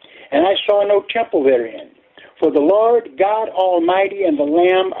now. And I saw no temple therein. For the Lord God Almighty and the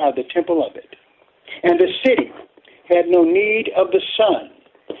Lamb are the temple of it. And the city had no need of the sun,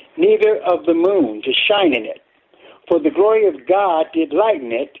 neither of the moon to shine in it. For the glory of God did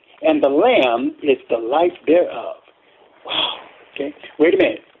lighten it, and the Lamb is the light thereof. Wow. Okay. Wait a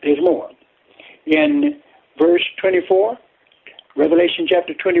minute. There's more. In verse 24, Revelation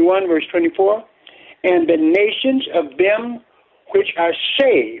chapter 21, verse 24, and the nations of them which are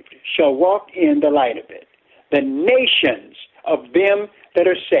saved shall walk in the light of it. The nations of them that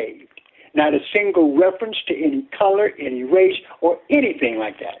are saved. Not a single reference to any color, any race, or anything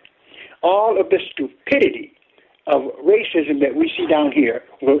like that. All of the stupidity of racism that we see down here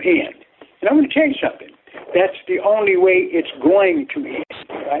will end. And I'm going to tell you something. That's the only way it's going to end,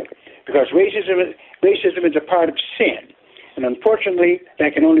 right? Because racism is a part of sin. And unfortunately,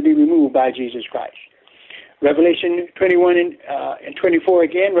 that can only be removed by Jesus Christ. Revelation 21 and 24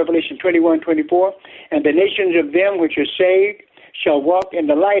 again, Revelation 21, 24. And the nations of them which are saved shall walk in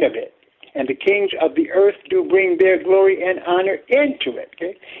the light of it. And the kings of the earth do bring their glory and honor into it.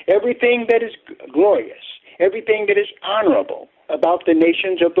 Okay? Everything that is glorious, everything that is honorable about the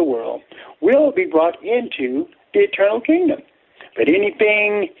nations of the world will be brought into the eternal kingdom. But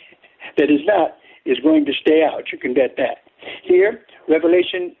anything that is not is going to stay out. You can bet that. Here,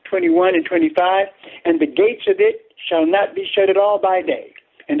 Revelation 21 and 25, and the gates of it shall not be shut at all by day,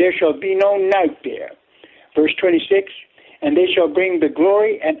 and there shall be no night there. Verse 26, and they shall bring the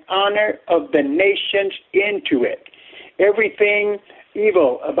glory and honor of the nations into it. Everything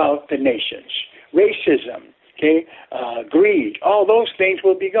evil about the nations, racism, okay, greed, all those things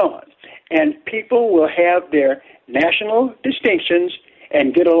will be gone. And people will have their national distinctions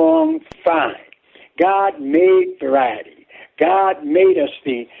and get along fine. God made variety. God made us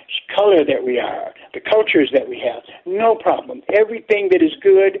the color that we are, the cultures that we have. No problem. Everything that is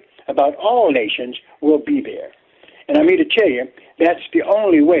good about all nations will be there. And I'm here to tell you, that's the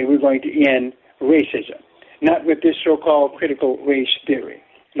only way we're going to end racism, not with this so-called critical race theory.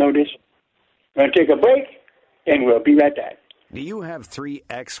 Notice, we're going to take a break, and we'll be right back. Do you have 3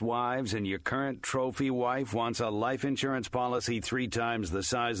 ex-wives and your current trophy wife wants a life insurance policy 3 times the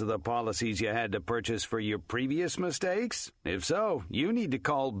size of the policies you had to purchase for your previous mistakes? If so, you need to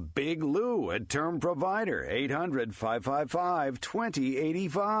call Big Lou at Term Provider,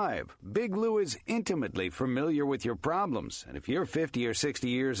 800-555-2085. Big Lou is intimately familiar with your problems, and if you're 50 or 60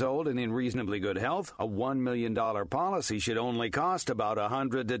 years old and in reasonably good health, a $1 million policy should only cost about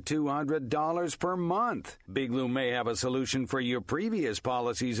 $100 to $200 per month. Big Lou may have a solution for your previous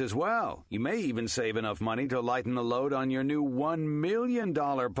policies as well. You may even save enough money to lighten the load on your new $1 million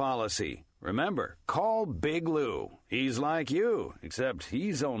policy. Remember, call Big Lou. He's like you, except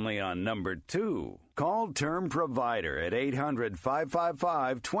he's only on number 2. Call Term Provider at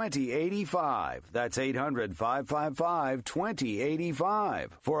 800-555-2085. That's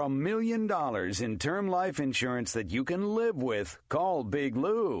 800-555-2085. For $1 million in term life insurance that you can live with, call Big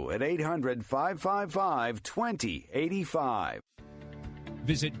Lou at 800-555-2085.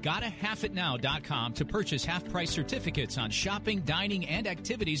 Visit GottaHalfItNow.com to purchase half-price certificates on shopping, dining, and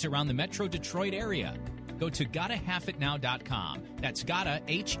activities around the Metro Detroit area. Go to GottaHalfItNow.com. That's Gotta,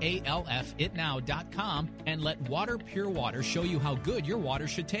 HALFItNow.com, and let Water Pure Water show you how good your water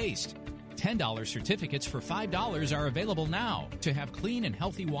should taste. $10 certificates for $5 are available now to have clean and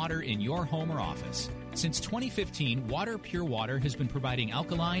healthy water in your home or office. Since 2015, Water Pure Water has been providing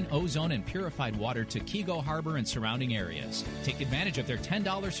alkaline, ozone, and purified water to Keego Harbor and surrounding areas. Take advantage of their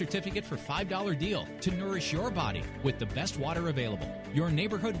 $10 certificate for $5 deal to nourish your body with the best water available. Your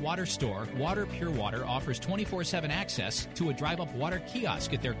neighborhood water store, Water Pure Water, offers 24/7 access to a drive-up water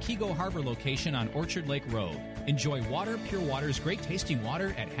kiosk at their Keego Harbor location on Orchard Lake Road. Enjoy Water Pure Water's great tasting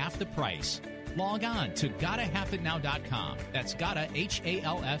water at half the price. Log on to GottaHalfItNow.com. That's Gotta,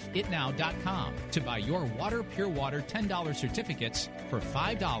 HALFItNow.com to buy your Water Pure Water $10 certificates for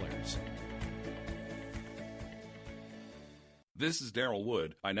 $5. This is Daryl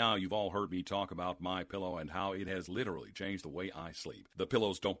Wood. By now, you've all heard me talk about MyPillow and how it has literally changed the way I sleep. The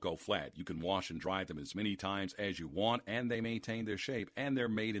pillows don't go flat. You can wash and dry them as many times as you want, and they maintain their shape, and they're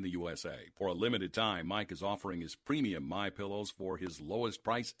made in the USA. For a limited time, Mike is offering his premium MyPillows for his lowest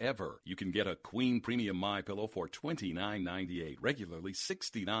price ever. You can get a Queen Premium MyPillow for $29.98, regularly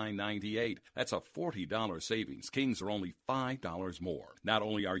 $69.98. That's a $40 savings. Kings are only $5 more. Not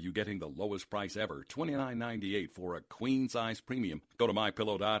only are you getting the lowest price ever, $29.98 for a queen-size premium. Go to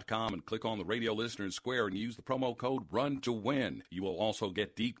MyPillow.com and click on the Radio Listeners Square and use the promo code RUN2WIN. You will also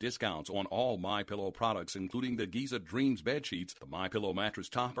get deep discounts on all MyPillow products, including the Giza Dreams bed sheets, the MyPillow mattress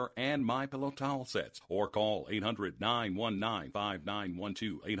topper, and MyPillow towel sets. Or call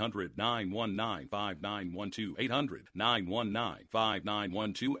 800-919-5912, 800-919-5912,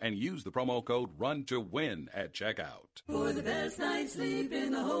 800-919-5912, and use the promo code RUN2WIN at checkout. For the best night's sleep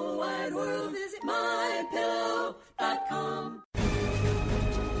in the whole wide world, visit MyPillow.com.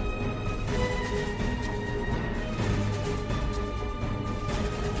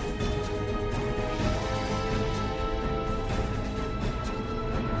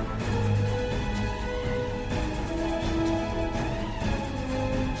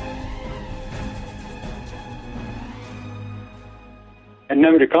 A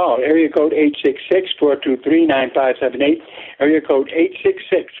number to call, area code 866-423-9578, area code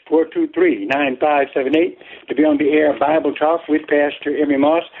 866-423-9578, to be on the air Bible Talk with Pastor Emery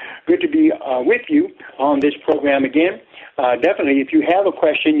Moss. Good to be with you on this program again. Definitely, if you have a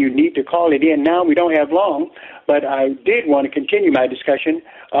question, you need to call it in now. We don't have long, but I did want to continue my discussion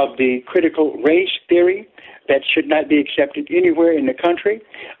of the critical race theory that should not be accepted anywhere in the country.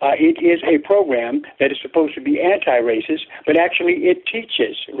 It is a program that is supposed to be anti-racist, but actually it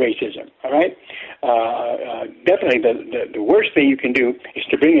teaches racism, all right? Definitely the worst thing you can do is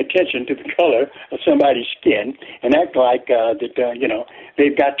to bring attention to the color of somebody's skin and act like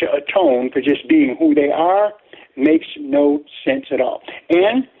they've got to atone for just being who they are. Makes no sense at all.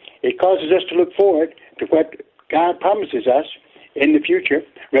 And it causes us to look forward to what God promises us in the future.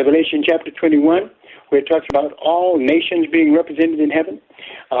 Revelation chapter 21, where it talks about all nations being represented in heaven.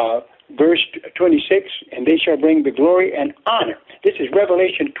 Verse 26, and they shall bring the glory and honor. This is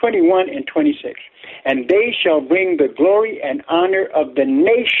Revelation 21 and 26. And they shall bring the glory and honor of the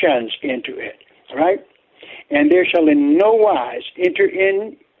nations into it. All right? And there shall in no wise enter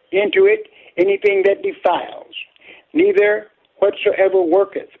into it anything that defiles, neither whatsoever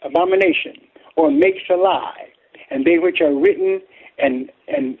worketh abomination or makes a lie, and they which are written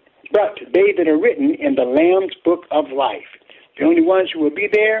but they that are written in the Lamb's book of life. The only ones who will be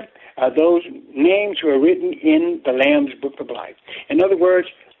there are those names who are written in the Lamb's book of life. In other words,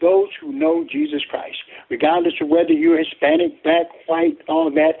 those who know Jesus Christ, regardless of whether you're Hispanic, black, white, all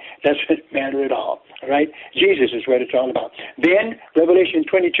of that, doesn't matter at all. All right? Jesus is what it's all about. Then, Revelation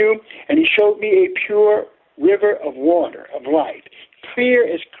 22, and he showed me a pure river of water, of light, clear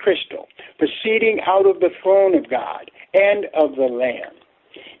as crystal, proceeding out of the throne of God and of the Lamb.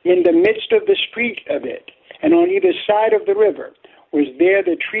 In the midst of the street of it, and on either side of the river, was there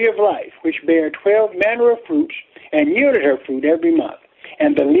the tree of life, which bare 12 manner of fruits, and yielded her fruit every month.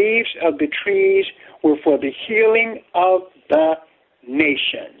 And the leaves of the trees were for the healing of the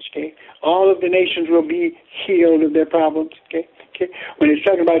nations. Okay, all of the nations will be healed of their problems. Okay. When it's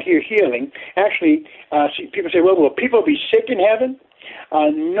talking about here healing, actually, people say, well, will people be sick in heaven?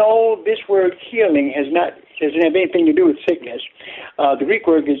 No, this word healing doesn't have anything to do with sickness. The Greek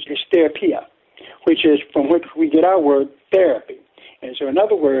word is therapia, which is from which we get our word therapy. And so, in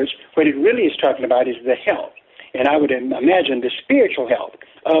other words, what it really is talking about is the health. And I would imagine the spiritual health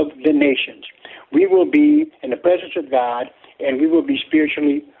of the nations. We will be in the presence of God, and we will be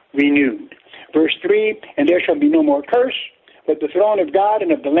spiritually renewed. Verse 3, and there shall be no more curse, but the throne of God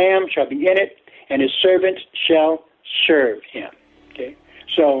and of the Lamb shall be in it, and his servants shall serve him. Okay?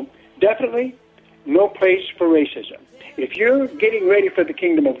 So, definitely no place for racism. If you're getting ready for the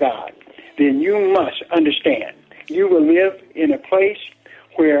kingdom of God, then you must understand you will live in a place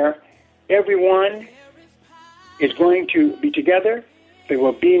where everyone is going to be together. There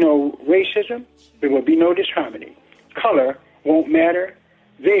will be no racism. There will be no disharmony. Color won't matter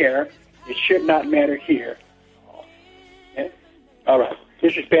there. It should not matter here. Okay? All right.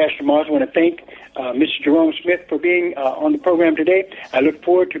 This is Pastor Moss. I want to thank Mr. Jerome Smith for being on the program today. I look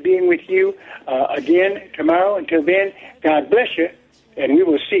forward to being with you again tomorrow. Until then, God bless you, and we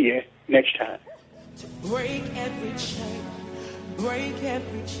will see you next time. Break every chain, break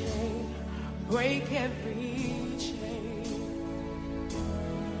every chain, break every chain.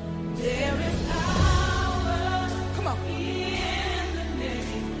 There is power, come on, in the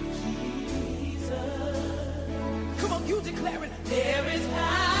name of Jesus. Come on, you declare it. There is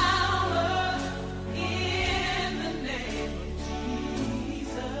power in the name of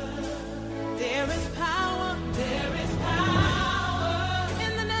Jesus. There is power. There is power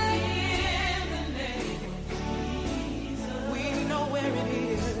in the name of Jesus. We know where it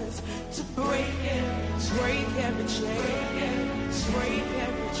is to break every chain, break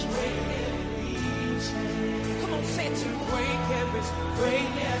every chain. Come on, say it to me. Break every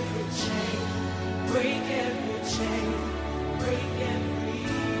chain, break every chain, break every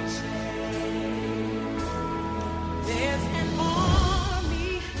chain. There's an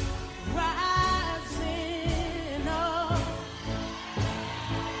army rising up.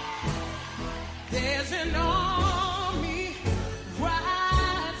 There's an army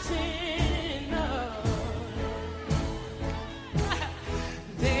rising up.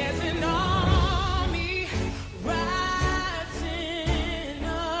 There's an army rising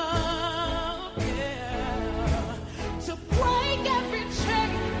up, yeah, to break every chain,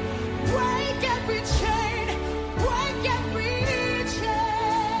 break every chain, break every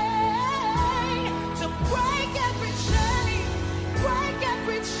chain, to break every chain, break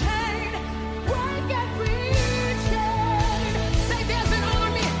every chain, break every chain. Say there's an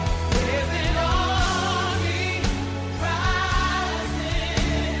army rising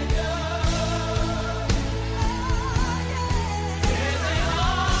up. There's an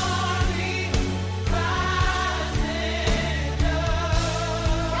army rising up.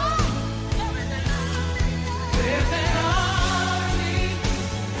 There's an army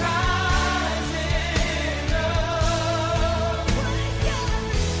rising up.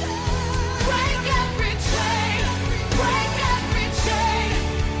 Break every chain, break every chain,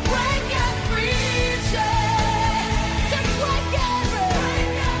 break every chain, to break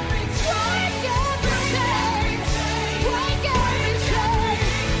every chain, break every chain.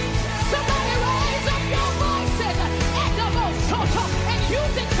 Somebody raise up your voices and you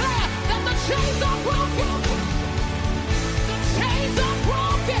declare that the chains are broken. The chains are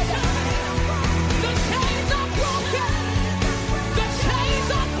broken. The chains are broken. The chains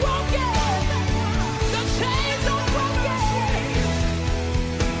are broken. The chains are broken.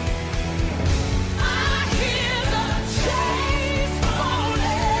 I hear the chains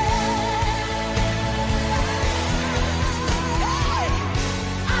falling.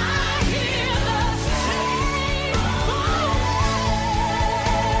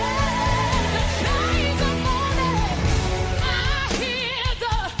 I hear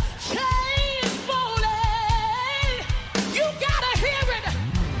the chains falling. You gotta hear it.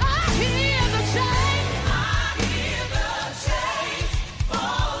 I hear the chains. I hear the chains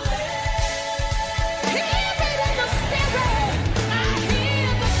falling. Hear it in the spirit. I hear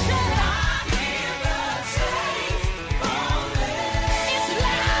the chains. I hear the chains falling. It's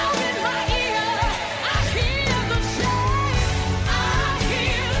loud in my ear. I hear the chains. I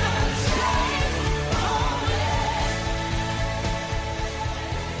hear the chains falling.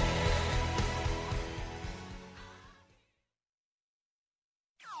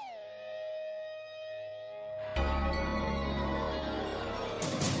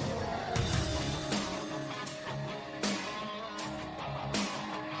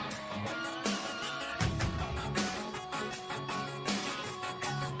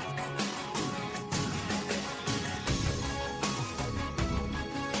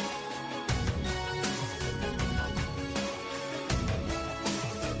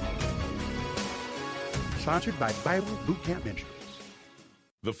 Sponsored by Bible Boot Camp Ministries.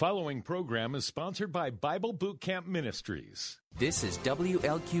 The following program is sponsored by Bible Boot Camp Ministries. This is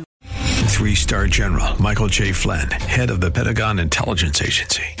WLQ. Three-star General Michael J. Flynn, head of the Pentagon Intelligence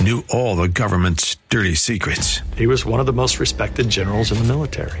Agency, knew all the government's dirty secrets. He was one of the most respected generals in the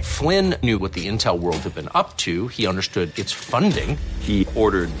military. Flynn knew what the intel world had been up to. He understood its funding. He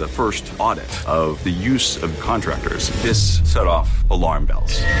ordered the first audit of the use of contractors. This set off alarm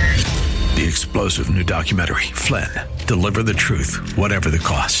bells. The explosive new documentary, Flynn, Deliver the Truth, Whatever the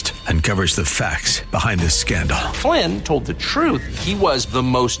Cost, uncovers the facts behind this scandal. Flynn told the truth. He was the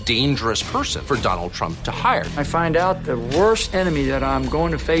most dangerous person for Donald Trump to hire. I find out the worst enemy that I'm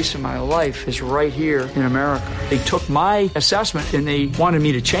going to face in my life is right here in America. They took my assessment and they wanted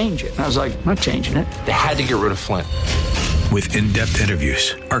me to change it. And I was like, I'm not changing it. They had to get rid of Flynn. With in-depth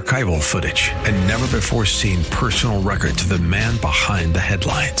interviews, archival footage, and never-before-seen personal records of the man behind the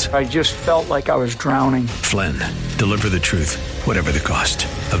headlines. I just felt like I was drowning. Flynn, Deliver the Truth, Whatever the Cost.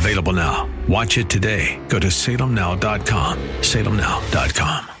 Available now. Watch it today. Go to salemnow.com.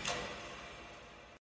 salemnow.com.